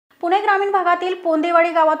पुणे ग्रामीण भागातील पोंदेवाडी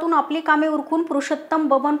गावातून आपली कामे उरकून पुरुषोत्तम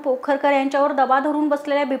बबन पोखरकर यांच्यावर दबा धरून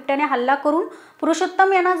बसलेल्या बिबट्याने हल्ला करून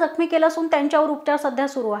पुरुषोत्तम यांना जखमी केलं असून त्यांच्यावर उपचार सध्या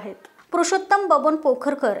सुरू आहेत। पुरुषोत्तम बबन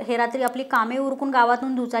पोखरकर हे रात्री आपली कामे उरकून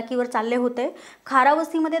गावातून दुचाकीवर चालले होते।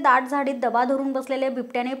 खारावस्तीमध्ये दाट झाडीत दबा धरून बसलेल्या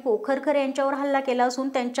बिबट्याने पोखरकर यांच्यावर हल्ला केला असून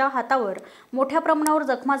त्यांच्या हातावर मोठ्या प्रमाणावर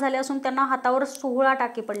जखमा झाल्या असून त्यांना हातावर 16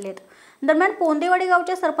 टाके पडलेत। दरम्यान पोंदेवाडी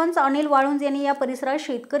गावचे सरपंच अनिल वाळुंज यांनी या परिसरात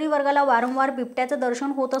शेतकरी वर्गाला वारंवार बिबट्याचं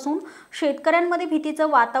दर्शन होत असून शेतकऱ्यांमध्ये भीतीचं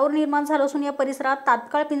वातावरण निर्माण झालं असून या परिसरात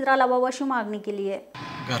तात्काळ पिंजरा लावावा अशी मागणी केली आहे।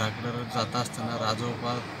 घराकडे जात असताना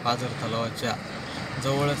राजोबा पाझर तलावाच्या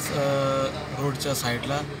जवळच रोडच्या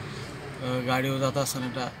साईडला गाडीवर जात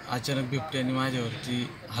असताना अचानक बिबट्याने माझ्यावरती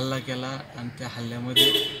हल्ला केला आणि त्या हल्ल्यामध्ये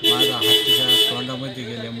माझा हात तिच्या तोंडामध्ये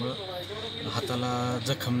गेल्यामुळं हाताला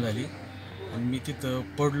जखम झाली आणि मी तिथं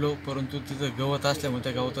पडलो। परंतु तिथं गवत असल्यामुळे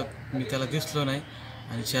त्या गवतात मी त्याला दिसलो नाही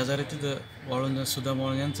आणि शेजारी तिथं वाळून सुद्धा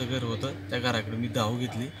वाळून यांचं घर होतं, त्या घराकडे मी धाव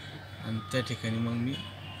घेतली आणि त्या ठिकाणी मग मी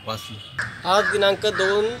वाचलो। आज दिनांक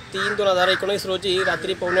 2/3/2019 रोजी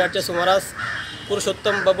रात्री 7:45च्या सुमारास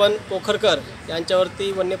पुरुषोत्तम बबन पोखरकर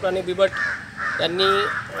यांच्यावरती वन्यप्राणी बिबट यांनी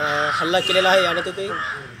हल्ला केलेला आहे आणि ते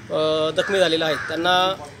जखमी झालेला आहे।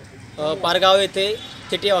 त्यांना पारगाव येथे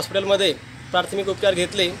थिटी हॉस्पिटलमध्ये प्राथमिक उपचार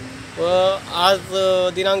घेतले व आज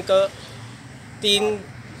दिनांक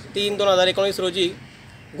 3/3/2019 रोजी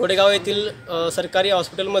घोडेगाव येथील सरकारी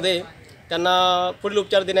हॉस्पिटलमध्ये त्यांना पुढील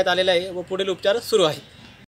उपचार देण्यात आलेले आहे व पुढील उपचार सुरू आहे।